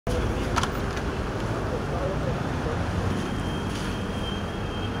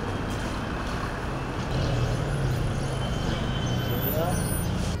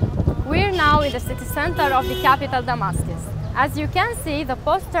now in the city center of the capital, Damascus. As you can see, the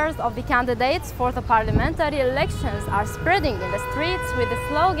posters of the candidates for the parliamentary elections are spreading in the streets with the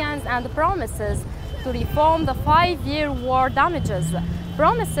slogans and the promises to reform the 5-year war damages.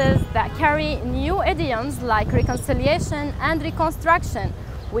 Promises that carry new idioms like reconciliation and reconstruction,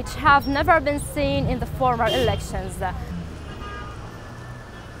 which have never been seen in the former elections.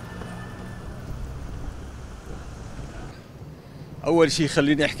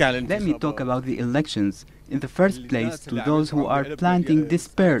 Let me talk about the elections. In the first place, to those who are planting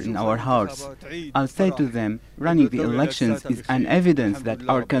despair in our hearts, I'll say to them, running the elections is an evidence that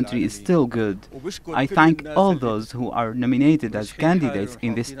our country is still good. I thank all those who are nominated as candidates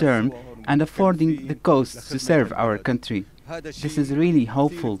in this term and affording the costs to serve our country. This is really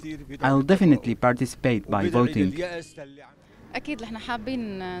hopeful. I'll definitely participate by voting.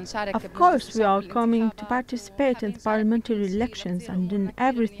 Of course, we are coming to participate in the parliamentary elections and in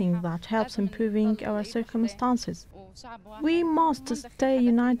everything that helps improving our circumstances. We must stay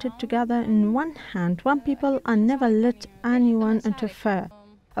united together in one hand, one people, and never let anyone interfere.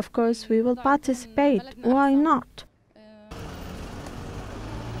 Of course, we will participate. Why not?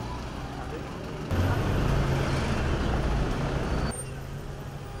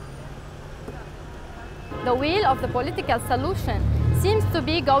 The wheel of the political solution seems to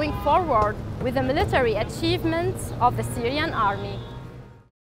be going forward with the military achievements of the Syrian army.